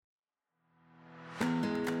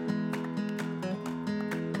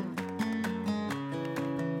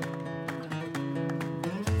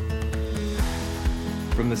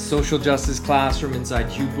From the social justice classroom inside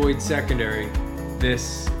Hugh Boyd Secondary,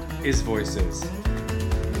 this is Voices,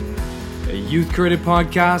 a youth-curated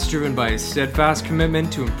podcast driven by a steadfast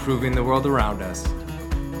commitment to improving the world around us.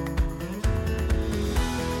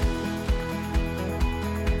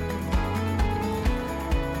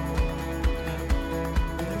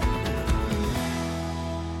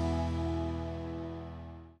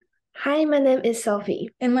 Hi, my name is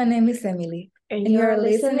Sophie. And my name is Emily. And you're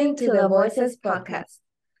listening to the Voices podcast.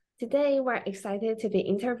 Today, we're excited to be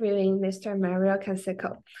interviewing Mr. Mario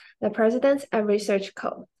Canseco, the president of Research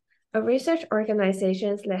Co., a research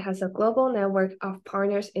organization that has a global network of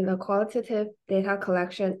partners in the qualitative data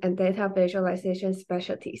collection and data visualization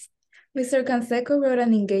specialties. Mr. Canseco wrote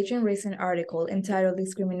an engaging recent article entitled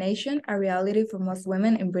Discrimination, a Reality for Most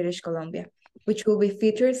Women in British Columbia, which will be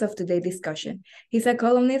features of today's discussion. He's a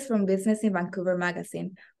columnist from Business in Vancouver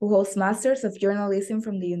magazine, who holds Masters of Journalism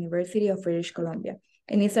from the University of British Columbia,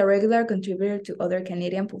 and is a regular contributor to other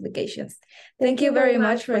Canadian publications. Thank you very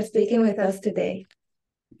much for speaking with us today.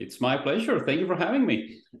 It's my pleasure. Thank you for having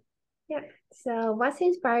me. Yeah. So what's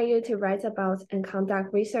inspired you to write about and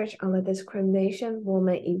conduct research on the discrimination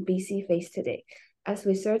women in BC face today? As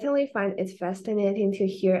we certainly find it fascinating to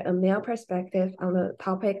hear a male perspective on the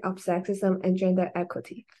topic of sexism and gender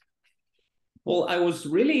equity. Well, I was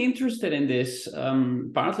really interested in this,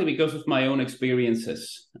 partly because of my own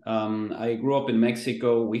experiences. I grew up in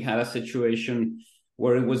Mexico. We had a situation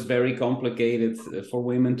where it was very complicated for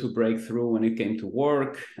women to break through when it came to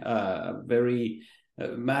work, very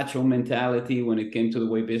macho mentality when it came to the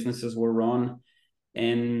way businesses were run.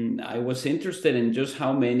 And I was interested in just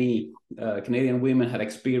how many Canadian women had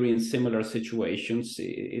experienced similar situations.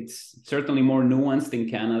 It's certainly more nuanced in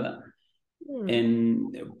Canada.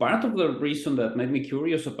 And part of the reason that made me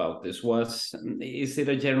curious about this was, is it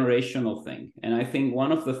a generational thing? And I think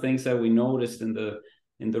one of the things that we noticed in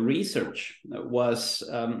the research was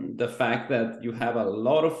the fact that you have a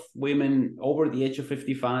lot of women over the age of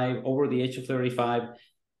 55, over the age of 35,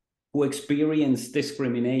 who experienced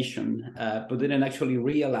discrimination, but didn't actually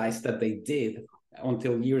realize that they did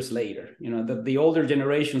until years later. You know, that the older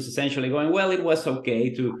generations essentially going, well, it was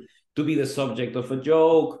okay to be the subject of a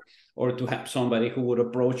joke, or to have somebody who would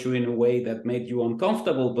approach you in a way that made you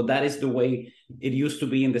uncomfortable, but that is the way it used to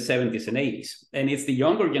be in the 70s and 80s. And it's the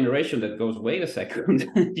younger generation that goes, wait a second,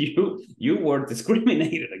 you were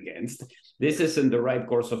discriminated against. This isn't the right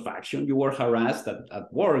course of action. You were harassed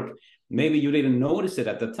at work. Maybe you didn't notice it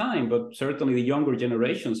at the time, but certainly the younger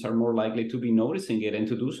generations are more likely to be noticing it and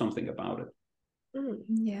to do something about it.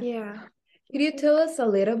 Yeah. Could you tell us a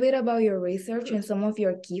little bit about your research and some of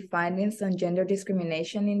your key findings on gender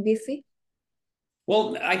discrimination in BC?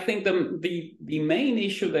 Well, I think the main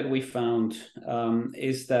issue that we found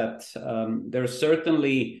is that there's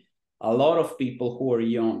certainly a lot of people who are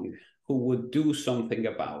young who would do something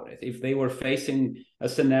about it. If they were facing a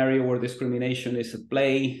scenario where discrimination is at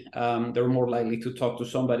play, they're more likely to talk to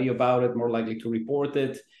somebody about it, more likely to report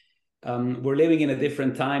it. We're living in a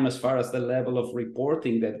different time as far as the level of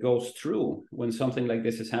reporting that goes through when something like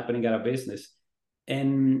this is happening at a business.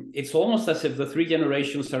 And it's almost as if the three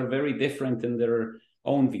generations are very different in their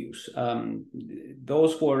own views.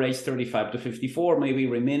 Those who are aged 35 to 54 may be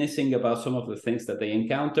reminiscing about some of the things that they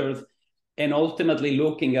encountered, and ultimately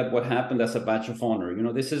looking at what happened as a badge of honor. You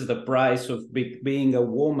know, this is the price of being a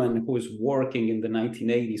woman who is working in the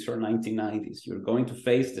 1980s or 1990s. You're going to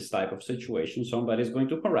face this type of situation. Somebody's going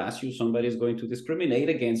to harass you. Somebody's going to discriminate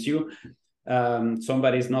against you.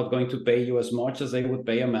 Somebody's not going to pay you as much as they would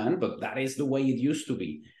pay a man, but that is the way it used to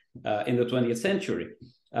be in the 20th century.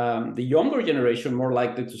 The younger generation more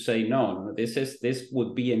likely to say, no, this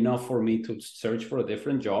would be enough for me to search for a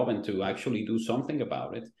different job and to actually do something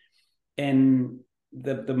about it. And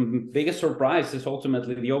the biggest surprise is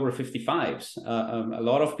ultimately the over 55s. A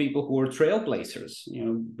lot of people who are trailblazers, you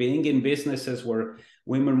know, being in businesses where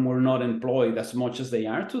women were not employed as much as they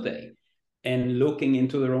are today, and looking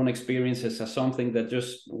into their own experiences as something that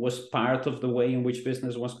just was part of the way in which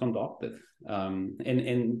business was conducted.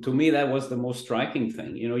 And to me, that was the most striking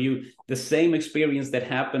thing. You know, the same experience that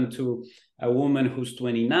happened to a woman who's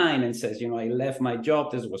 29 and says, you know, I left my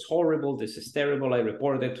job. This was horrible. This is terrible. I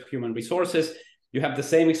reported it to human resources. You have the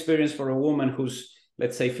same experience for a woman who's,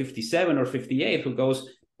 let's say, 57 or 58, who goes,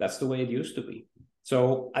 that's the way it used to be.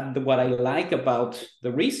 So what I like about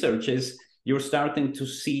the research is you're starting to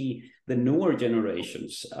see the newer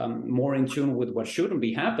generations more in tune with what shouldn't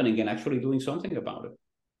be happening and actually doing something about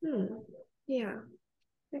it. Yeah.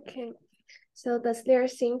 Okay. So does there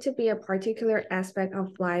seem to be a particular aspect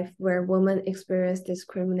of life where women experience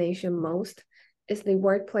discrimination most? Is the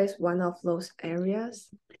workplace one of those areas?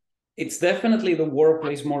 It's definitely the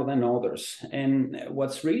workplace more than others. And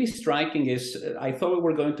what's really striking is I thought we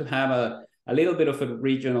were going to have a little bit of a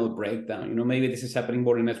regional breakdown. You know, maybe this is happening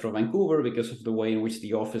more in Metro Vancouver because of the way in which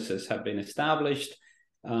the offices have been established.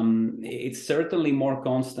 It's certainly more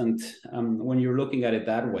constant when you're looking at it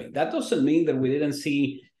that way. That doesn't mean that we didn't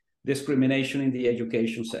see discrimination in the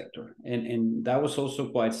education sector. And that was also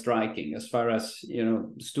quite striking as far as, you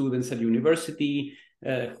know, students at university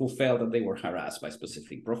who felt that they were harassed by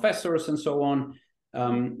specific professors and so on.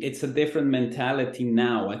 It's a different mentality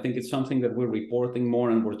now. I think it's something that we're reporting more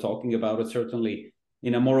and we're talking about it certainly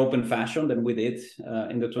in a more open fashion than we did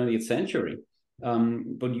in the 20th century.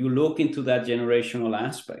 But you look into that generational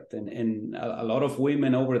aspect and a lot of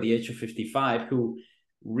women over the age of 55 who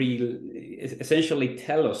essentially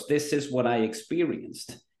tell us, this is what I experienced,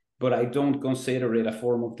 but I don't consider it a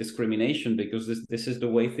form of discrimination because this is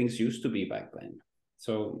the way things used to be back then.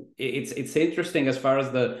 So it's interesting as far as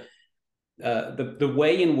the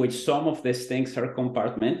way in which some of these things are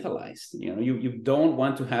compartmentalized. You know, you don't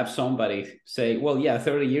want to have somebody say, well, yeah,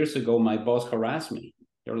 30 years ago, my boss harassed me.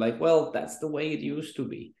 You're like, well, that's the way it used to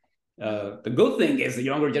be. The good thing is the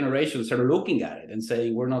younger generations are looking at it and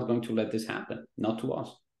saying, we're not going to let this happen, not to us.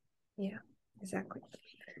 Yeah, exactly.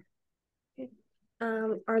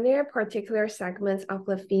 Are there particular segments of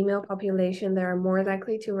the female population that are more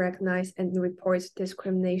likely to recognize and report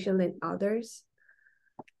discrimination than others?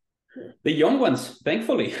 The young ones,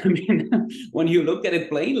 thankfully. I mean, when you look at it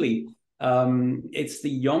plainly, it's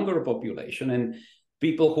the younger population and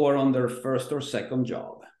people who are on their first or second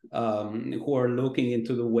job, who are looking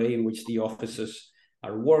into the way in which the offices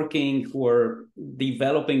are working, who are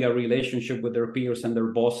developing a relationship with their peers and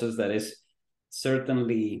their bosses that is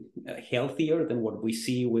certainly healthier than what we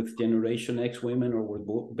see with Generation X women or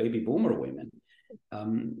with baby boomer women.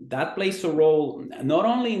 That plays a role not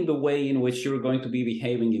only in the way in which you're going to be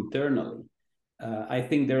behaving internally. I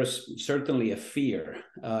think there's certainly a fear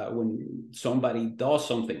when somebody does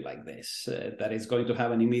something like this that is going to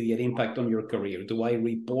have an immediate impact on your career. Do I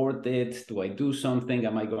report it? Do I do something?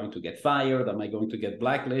 Am I going to get fired? Am I going to get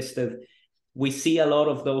blacklisted? We see a lot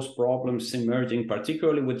of those problems emerging,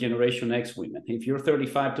 particularly with Generation X women. If you're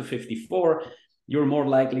 35 to 54, you're more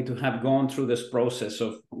likely to have gone through this process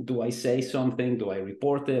of, do I say something? Do I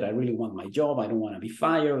report it? I really want my job. I don't want to be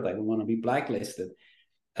fired. I don't want to be blacklisted.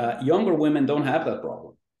 Younger women don't have that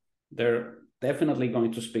problem. They're definitely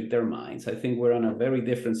going to speak their minds. I think we're in a very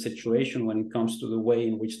different situation when it comes to the way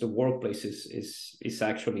in which the workplace is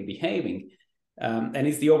actually behaving. And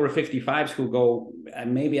it's the over 55s who go,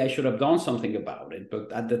 maybe I should have done something about it.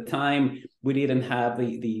 But at the time, we didn't have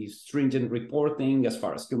the stringent reporting as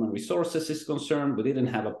far as human resources is concerned. We didn't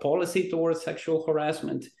have a policy towards sexual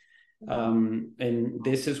harassment. And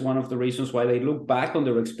this is one of the reasons why they look back on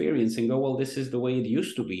their experience and go, well, this is the way it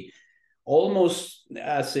used to be. Almost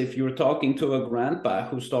as if you're talking to a grandpa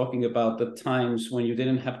who's talking about the times when you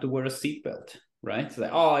didn't have to wear a seatbelt, right? It's like,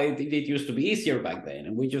 oh, it used to be easier back then.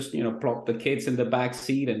 And we just, plopped the kids in the back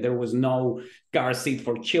seat and there was no car seat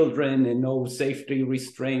for children and no safety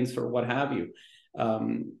restraints or what have you.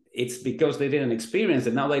 It's because they didn't experience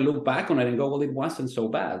it. Now they look back on it and go, well, it wasn't so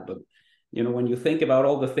bad. But when you think about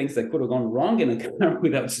all the things that could have gone wrong in a car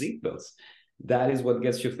without seatbelts, that is what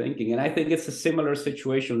gets you thinking. And I think it's a similar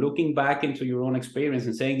situation, looking back into your own experience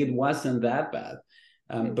and saying it wasn't that bad.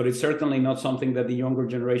 But it's certainly not something that the younger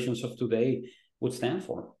generations of today would stand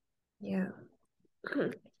for. Yeah.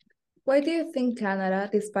 Why do you think Canada,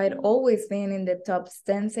 despite always being in the top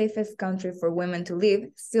 10 safest country for women to live,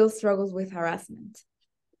 still struggles with harassment?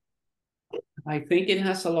 I think it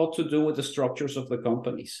has a lot to do with the structures of the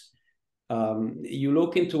companies. You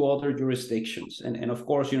look into other jurisdictions, and of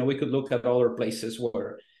course, we could look at other places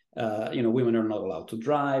where, women are not allowed to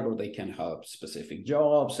drive or they can't have specific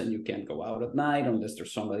jobs and you can't go out at night unless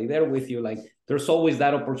there's somebody there with you. Like, there's always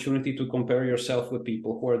that opportunity to compare yourself with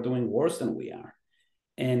people who are doing worse than we are.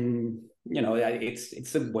 And,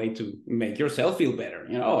 it's a way to make yourself feel better.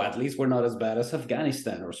 At least we're not as bad as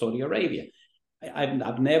Afghanistan or Saudi Arabia.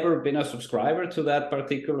 I've never been a subscriber to that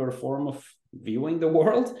particular form of viewing the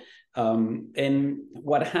world. And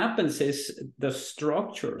what happens is the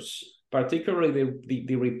structures, particularly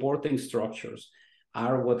the reporting structures,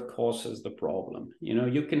 are what causes the problem.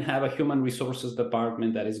 You can have a human resources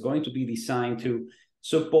department that is going to be designed to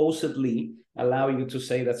supposedly allow you to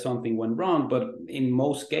say that something went wrong, but in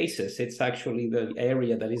most cases, it's actually the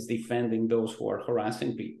area that is defending those who are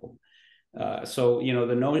harassing people. So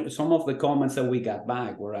some of the comments that we got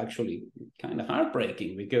back were actually kind of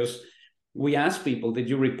heartbreaking because we asked people, did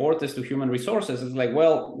you report this to human resources? It's like,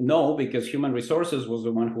 well, no, because human resources was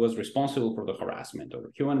the one who was responsible for the harassment,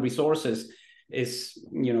 or human resources is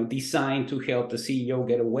designed to help the CEO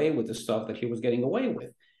get away with the stuff that he was getting away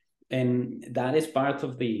with. And that is part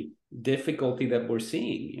of the difficulty that we're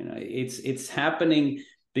seeing. It's happening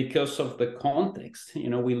because of the context.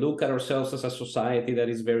 We look at ourselves as a society that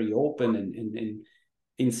is very open and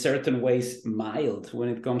in certain ways mild when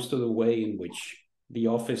it comes to the way in which the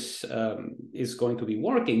office is going to be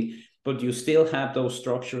working, but you still have those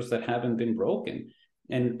structures that haven't been broken.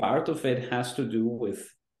 And part of it has to do with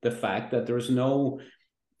the fact that there's no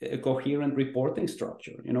coherent reporting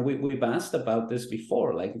structure. We've asked about this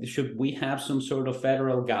before, like, should we have some sort of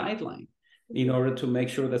federal guideline in order to make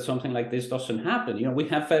sure that something like this doesn't happen? We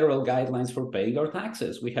have federal guidelines for paying our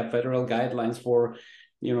taxes. We have federal guidelines for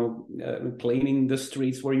cleaning the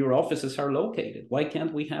streets where your offices are located. Why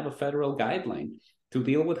can't we have a federal guideline to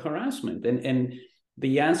deal with harassment? And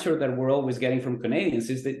the answer that we're always getting from Canadians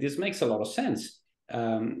is that this makes a lot of sense.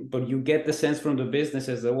 But you get the sense from the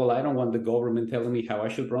businesses that, well, I don't want the government telling me how I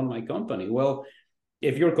should run my company. Well,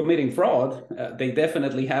 if you're committing fraud, they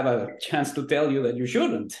definitely have a chance to tell you that you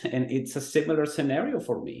shouldn't. And it's a similar scenario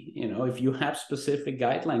for me. If you have specific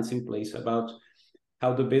guidelines in place about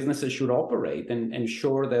how the businesses should operate and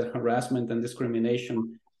ensure that harassment and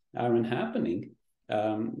discrimination aren't happening,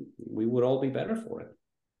 we would all be better for it.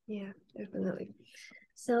 Yeah, definitely.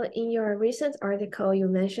 So in your recent article, you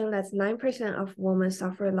mentioned that 9% of women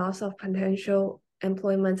suffer loss of potential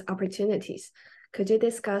employment opportunities. Could you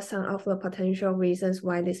discuss some of the potential reasons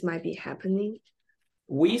why this might be happening?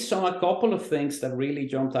 We saw a couple of things that really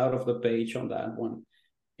jumped out of the page on that one.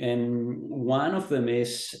 And one of them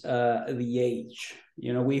is the age.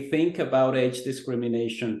 We think about age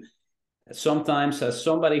discrimination sometimes as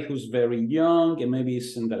somebody who's very young and maybe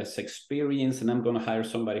isn't as experienced, and I'm going to hire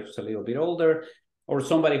somebody who's a little bit older, or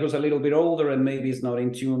somebody who's a little bit older and maybe is not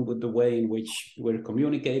in tune with the way in which we're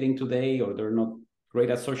communicating today, or they're not great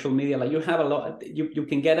at social media. Like, you have a lot, you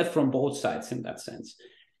can get it from both sides in that sense.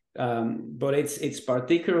 But it's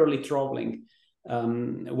particularly troubling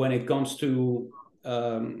when it comes to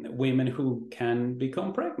women who can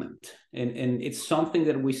become pregnant. And it's something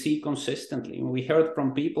that we see consistently. We heard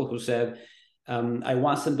from people who said, I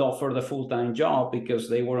wasn't offered a full-time job because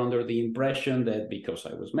they were under the impression that because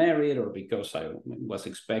I was married or because I was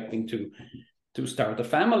expecting to start a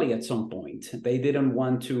family at some point, they didn't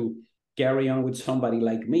want to carry on with somebody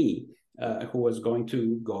like me who was going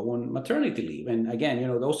to go on maternity leave. And again,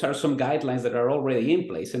 those are some guidelines that are already in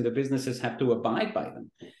place and the businesses have to abide by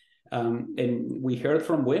them. And we heard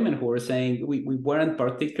from women who were saying we weren't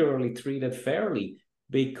particularly treated fairly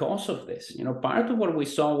because of this. Part of what we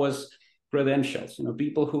saw was credentials,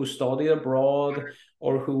 people who studied abroad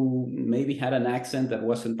or who maybe had an accent that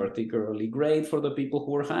wasn't particularly great for the people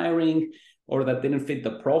who were hiring, or that didn't fit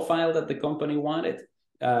the profile that the company wanted.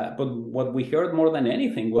 But what we heard more than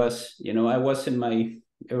anything was, I was in my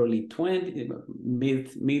early 20s,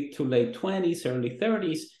 mid to late 20s, early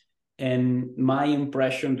 30s. And my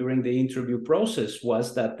impression during the interview process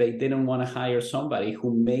was that they didn't want to hire somebody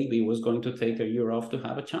who maybe was going to take a year off to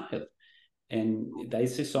have a child. And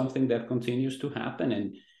this is something that continues to happen.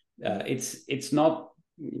 And it's not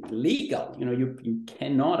legal. You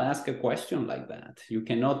cannot ask a question like that. You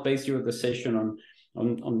cannot base your decision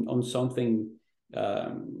on something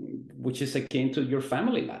which is akin to your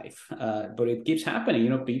family life. But it keeps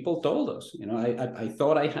happening. People told us, I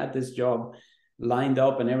thought I had this job lined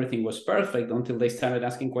up and everything was perfect until they started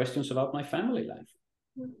asking questions about my family life.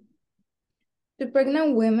 Do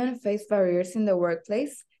pregnant women face barriers in the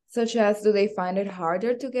workplace, such as do they find it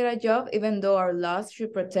harder to get a job even though our laws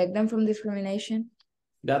should protect them from discrimination?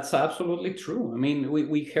 That's absolutely true. I mean,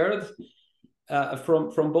 we heard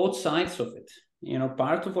from both sides of it.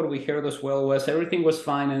 Part of what we heard as well was everything was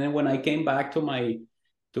fine, and then when I came back to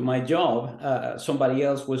my job, somebody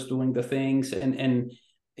else was doing the things, and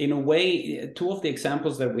in a way, two of the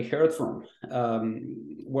examples that we heard from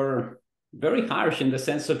were very harsh in the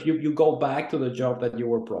sense of you go back to the job that you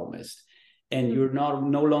were promised, and you're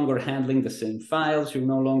no longer handling the same files, you're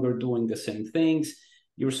no longer doing the same things,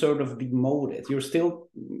 you're sort of demoted. You're still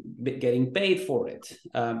getting paid for it,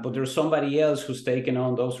 but there's somebody else who's taken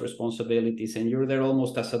on those responsibilities, and you're there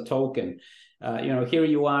almost as a token. Here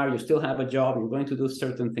you are, you still have a job, you're going to do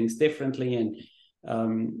certain things differently, and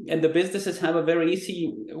the businesses have a very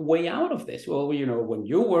easy way out of this. Well, when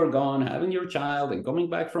you were gone, having your child and coming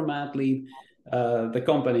back from mat leave, the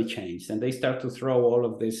company changed, and they start to throw all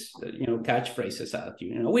of this, catchphrases at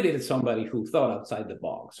you. We needed somebody who thought outside the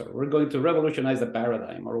box, or we're going to revolutionize the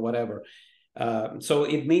paradigm, or whatever. So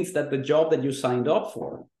it means that the job that you signed up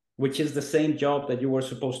for, which is the same job that you were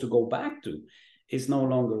supposed to go back to, is no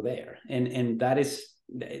longer there, and that is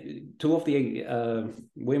two of the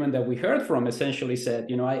women that we heard from essentially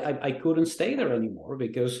said, I couldn't stay there anymore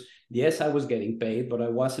because, yes, I was getting paid, but I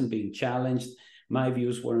wasn't being challenged. My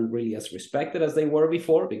views weren't really as respected as they were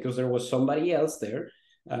before because there was somebody else there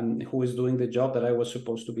who was doing the job that I was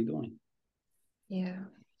supposed to be doing. Yeah.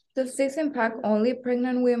 Does this impact only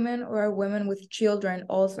pregnant women, or are women with children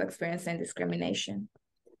also experiencing discrimination?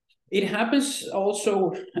 It happens also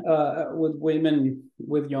with women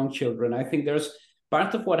with young children. I think there's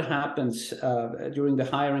part of what happens during the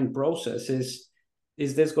hiring process is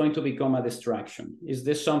this going to become a distraction? Is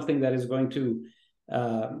this something that is going to,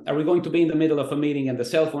 are we going to be in the middle of a meeting and the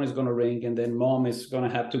cell phone is going to ring and then mom is going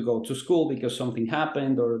to have to go to school because something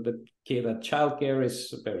happened, or the kid at childcare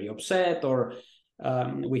is very upset, or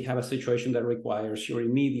we have a situation that requires your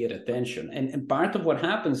immediate attention. And part of what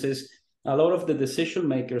happens is a lot of the decision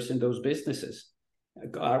makers in those businesses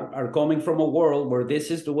are coming from a world where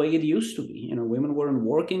this is the way it used to be. Women weren't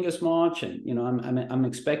working as much, and I'm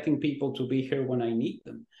expecting people to be here when I need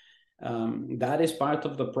them. That is part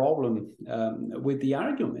of the problem with the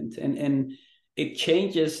argument, and it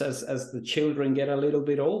changes as the children get a little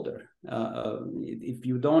bit older. If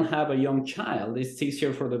you don't have a young child, it's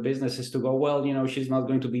easier for the businesses to go, well, she's not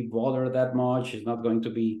going to be bothered that much. She's not going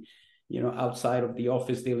to be, outside of the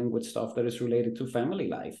office dealing with stuff that is related to family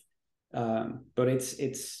life. But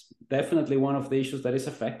it's definitely one of the issues that is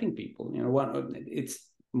affecting people. It's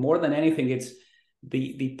more than anything, it's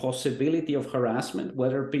the possibility of harassment,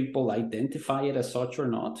 whether people identify it as such or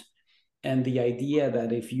not. And the idea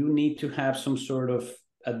that if you need to have some sort of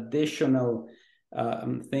additional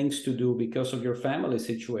things to do because of your family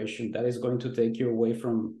situation, that is going to take you away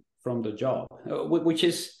from the job, which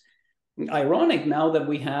is ironic now that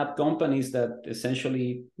we have companies that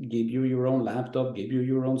essentially give you your own laptop, give you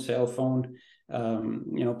your own cell phone.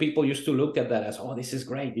 People used to look at that as, oh, this is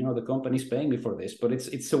great. The company's paying me for this, but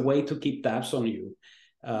it's a way to keep tabs on you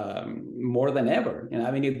more than ever.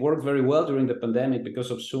 It worked very well during the pandemic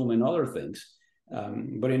because of Zoom and other things.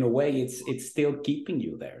 But in a way, it's still keeping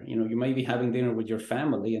you there. You may be having dinner with your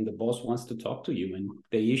family and the boss wants to talk to you and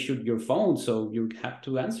they issued your phone, so you have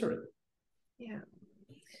to answer it. Yeah.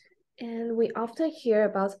 And we often hear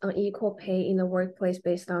about unequal pay in the workplace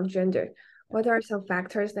based on gender. What are some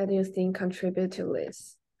factors that you think contribute to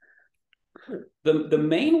this? The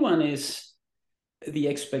main one is the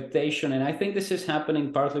expectation, and I think this is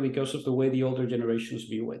happening partly because of the way the older generations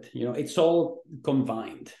view it. It's all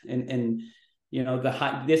combined, and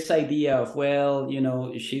this idea of, well,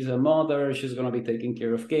 she's a mother, she's going to be taking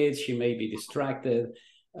care of kids, she may be distracted.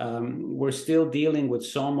 We're still dealing with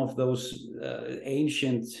some of those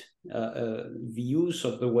ancient views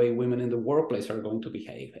of the way women in the workplace are going to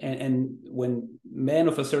behave. And when men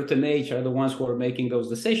of a certain age are the ones who are making those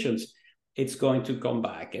decisions, it's going to come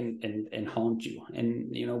back and haunt you.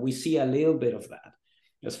 And, we see a little bit of that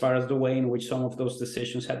as far as the way in which some of those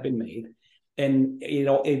decisions have been made. And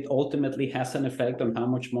it ultimately has an effect on how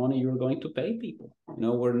much money you're going to pay people.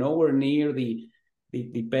 We're nowhere near the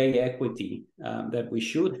pay equity that we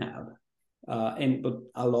should have. But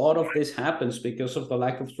a lot of this happens because of the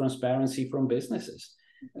lack of transparency from businesses.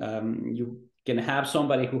 You can have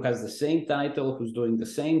somebody who has the same title, who's doing the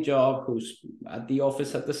same job, who's at the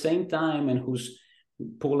office at the same time, and who's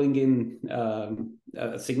pulling in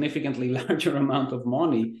a significantly larger amount of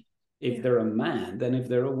money if they're a man than if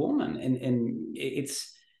they're a woman. And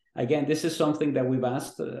it's, again, this is something that we've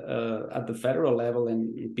asked at the federal level,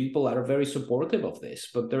 and people are very supportive of this,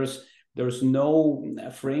 but there's no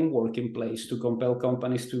framework in place to compel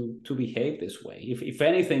companies to behave this way. If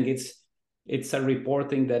anything, it's a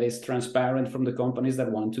reporting that is transparent from the companies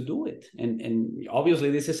that want to do it. And obviously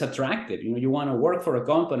this is attractive. You want to work for a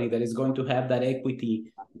company that is going to have that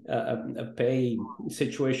equity pay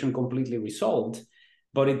situation completely resolved,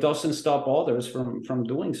 but it doesn't stop others from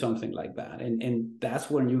doing something like that. And that's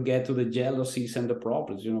when you get to the jealousies and the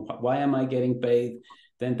problems. Why am I getting paid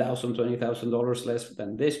 $10,000, $20,000 less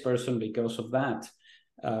than this person because of that?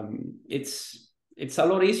 It's a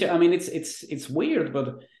lot easier. It's weird,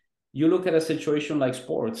 but you look at a situation like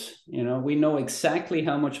sports. We know exactly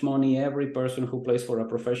how much money every person who plays for a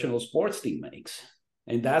professional sports team makes,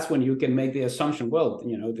 and that's when you can make the assumption, well,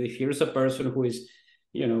 here's a person who is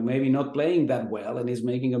maybe not playing that well and is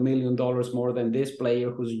making $1 million more than this player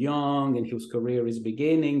who's young and whose career is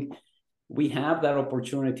beginning. We have that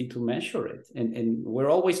opportunity to measure it. And we're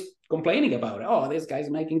always complaining about it. Oh, this guy's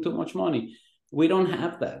making too much money. We don't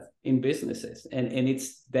have that in businesses. And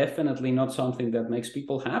it's definitely not something that makes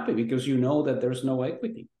people happy because that there's no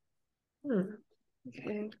equity.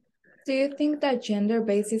 Okay. Do you think that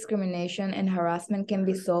gender-based discrimination and harassment can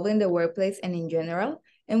be solved in the workplace and in general?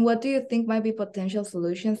 And what do you think might be potential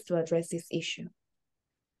solutions to address this issue?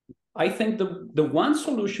 I think the one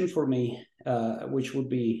solution for me, which would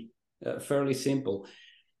be fairly simple,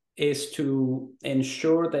 is to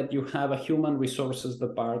ensure that you have a human resources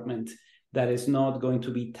department that is not going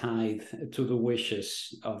to be tied to the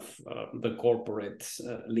wishes of the corporate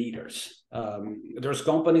leaders. There's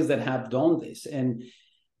companies that have done this, and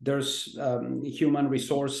there's human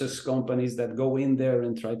resources companies that go in there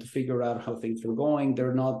and try to figure out how things are going.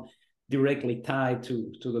 They're not directly tied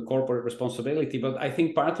to the corporate responsibility. But I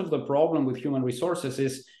think part of the problem with human resources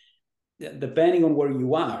is, depending on where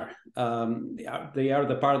you are, they are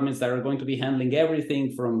departments that are going to be handling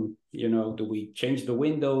everything from, do we change the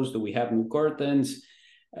windows? Do we have new curtains?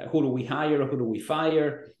 Who do we hire? Who do we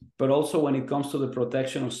fire? But also when it comes to the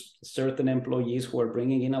protection of certain employees who are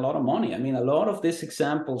bringing in a lot of money. I mean, a lot of these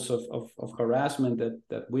examples of harassment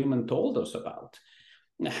that women told us about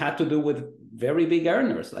had to do with very big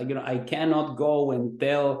earners. Like, I cannot go and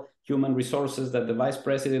tell human resources that the vice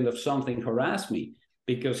president of something harassed me,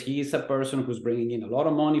 because he is a person who's bringing in a lot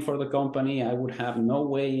of money for the company. I would have no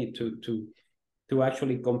way to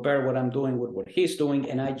actually compare what I'm doing with what he's doing,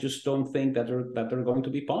 and I just don't think that they're going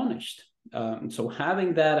to be punished. So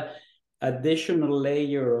having that additional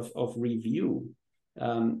layer of review,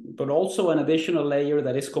 but also an additional layer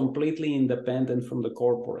that is completely independent from the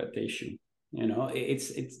corporate issue.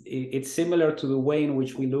 It's similar to the way in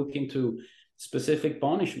which we look into specific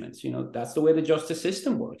punishments. That's the way the justice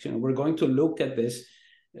system works. We're going to look at this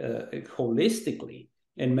holistically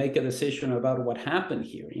and make a decision about what happened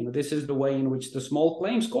here. This is the way in which the small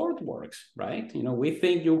claims court works, right? We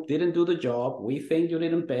think you didn't do the job. We think you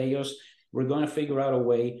didn't pay us. We're going to figure out a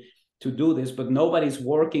way to do this, but nobody's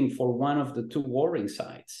working for one of the two warring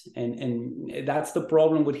sides. And that's the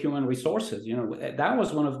problem with human resources. That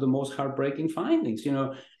was one of the most heartbreaking findings,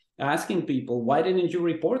 asking people, why didn't you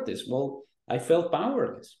report this? Well, I felt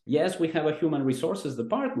powerless. Yes, we have a human resources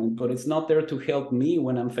department, but it's not there to help me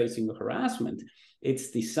when I'm facing the harassment.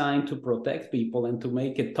 It's designed to protect people and to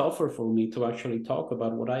make it tougher for me to actually talk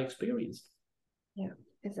about what I experienced. Yeah,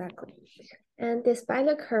 exactly. And despite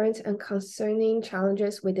the current and concerning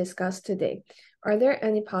challenges we discussed today, are there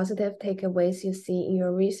any positive takeaways you see in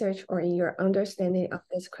your research or in your understanding of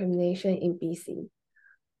discrimination in BC?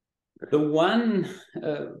 The one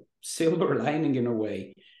silver lining, in a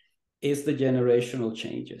way, is the generational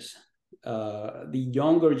changes. The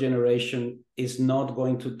younger generation is not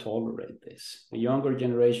going to tolerate this. The younger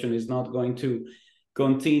generation is not going to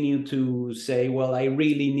continue to say, well, I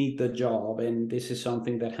really need the job and this is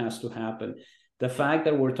something that has to happen. The fact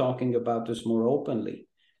that we're talking about this more openly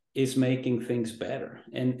is making things better.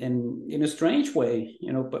 And in a strange way,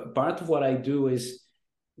 part of what I do is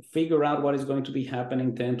figure out what is going to be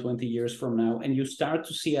happening 10, 20 years from now. And you start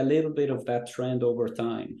to see a little bit of that trend over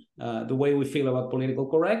time. The way we feel about political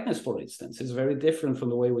correctness, for instance, is very different from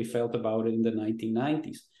the way we felt about it in the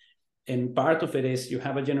 1990s. And part of it is you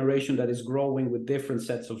have a generation that is growing with different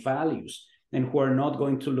sets of values and who are not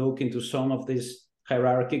going to look into some of these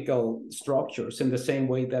hierarchical structures in the same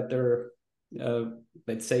way that their,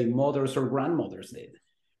 let's say, mothers or grandmothers did.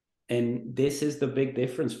 And this is the big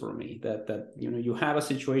difference for me, that you have a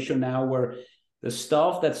situation now where the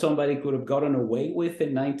stuff that somebody could have gotten away with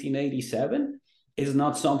in 1987 is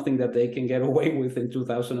not something that they can get away with in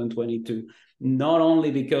 2022, not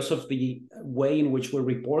only because of the way in which we're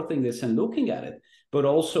reporting this and looking at it, but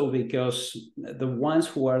also because the ones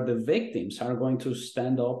who are the victims are going to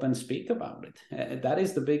stand up and speak about it. That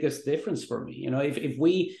is the biggest difference for me. If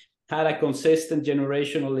we had a consistent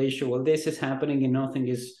generational issue, well, this is happening and nothing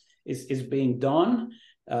is being done,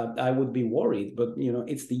 I would be worried. But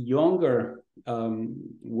it's the younger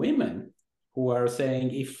women who are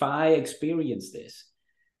saying, if I experience this,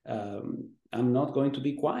 I'm not going to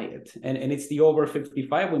be quiet. And it's the over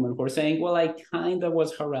 55 women who are saying, well, I kind of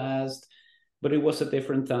was harassed, but it was a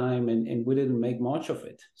different time and we didn't make much of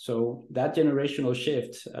it. So that generational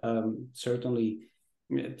shift certainly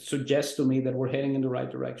suggests to me that we're heading in the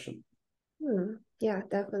right direction. Yeah,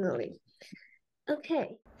 definitely.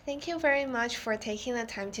 Okay. Thank you very much for taking the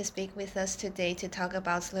time to speak with us today to talk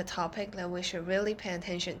about the topic that we should really pay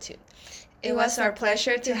attention to. It was our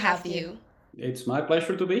pleasure to have you. It's my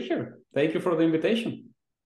pleasure to be here. Thank you for the invitation.